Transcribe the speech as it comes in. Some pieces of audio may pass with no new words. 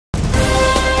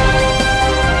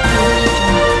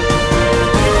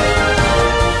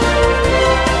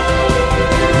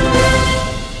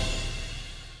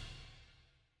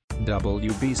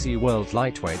WBC World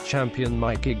Lightweight Champion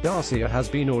Mikey Garcia has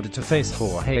been ordered to face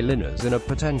Jorge Linares in a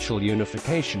potential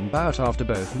unification bout after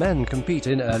both men compete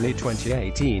in early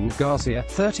 2018. Garcia,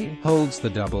 30, holds the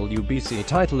WBC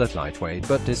title at lightweight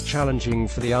but is challenging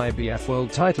for the IBF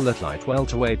World title at light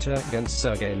welterweight against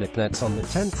Sergey Lipnets on the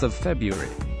 10th of February.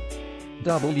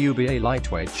 WBA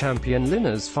lightweight champion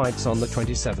Linares fights on the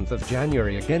 27th of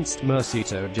January against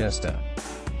Mercito Gesta.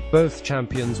 Both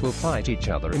champions will fight each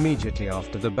other immediately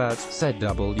after the bout, said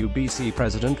WBC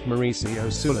President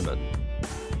Mauricio Suleiman.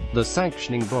 The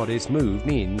sanctioning body's move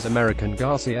means American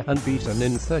Garcia, unbeaten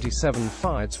in 37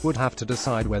 fights, would have to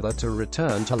decide whether to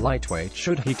return to lightweight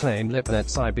should he claim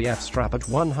Lipnets' IBF strap at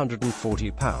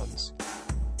 140 pounds.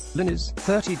 Linares,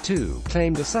 32,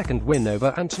 claimed a second win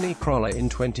over Anthony Crolla in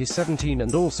 2017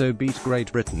 and also beat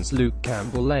Great Britain's Luke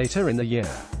Campbell later in the year.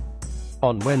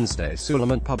 On Wednesday,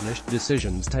 Suleiman published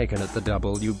decisions taken at the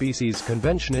WBC's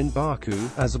convention in Baku,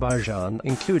 Azerbaijan,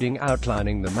 including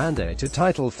outlining the mandated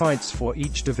title fights for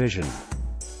each division.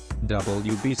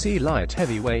 WBC light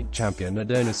heavyweight champion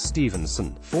Adonis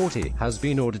Stevenson, 40, has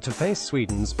been ordered to face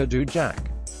Sweden's Badou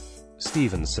Jack.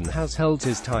 Stevenson has held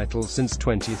his title since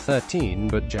 2013,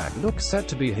 but Jack looks set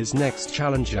to be his next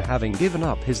challenger, having given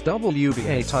up his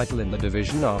WBA title in the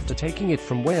division after taking it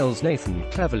from Wales' Nathan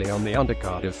Cleverly on the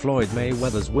undercard of Floyd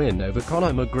Mayweather's win over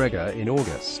Conor McGregor in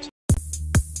August.